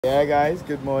Yeah guys,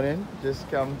 good morning. Just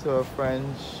come to a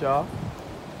friend's shop,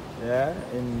 yeah,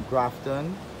 in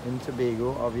Grafton, in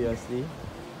Tobago, obviously.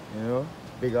 You know,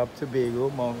 big up Tobago,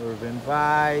 Mount Irvin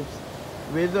vibes.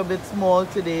 Waves a bit small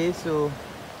today, so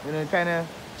kind of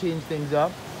change things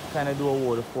up. Kind of do a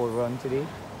waterfall run today.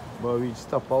 But we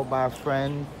stop out by a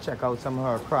friend, check out some of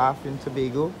her craft in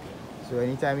Tobago. So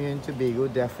anytime you're in Tobago,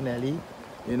 definitely,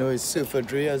 it's super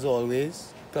dre as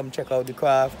always. Come check out the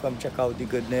craft, come check out the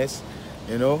goodness,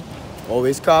 you know.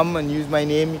 Always come and use my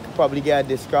name, you could probably get a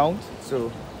discount.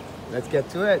 So let's get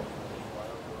to it.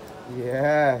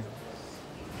 Yeah,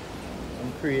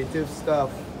 some creative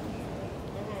stuff.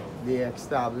 The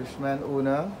establishment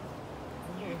owner.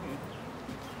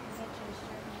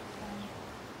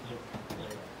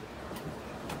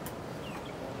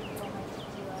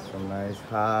 Some nice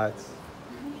hats.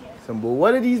 Some bowl.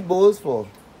 What are these bowls for?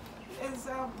 It's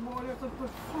a bowl you could put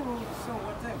fruits or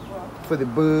whatever. For the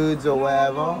birds or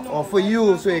whatever? Or for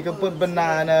you, so you can put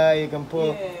banana, you can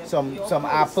put some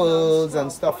apples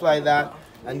and stuff like that.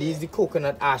 And these the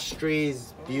coconut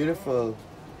ashtrays. Beautiful.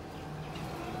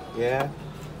 Yeah.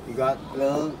 You got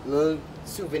little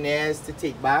souvenirs to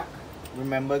take back.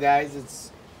 Remember guys,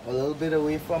 it's a little bit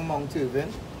away from Mount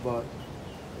Irvin, but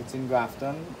it's in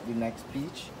Grafton, the next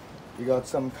beach. You got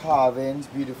some carvings,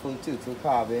 beautiful turtle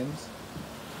carvings.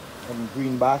 Some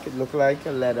greenback, it looked like a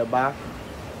leatherback.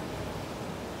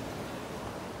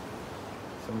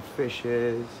 Some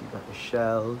fishes, you got the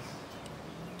shells.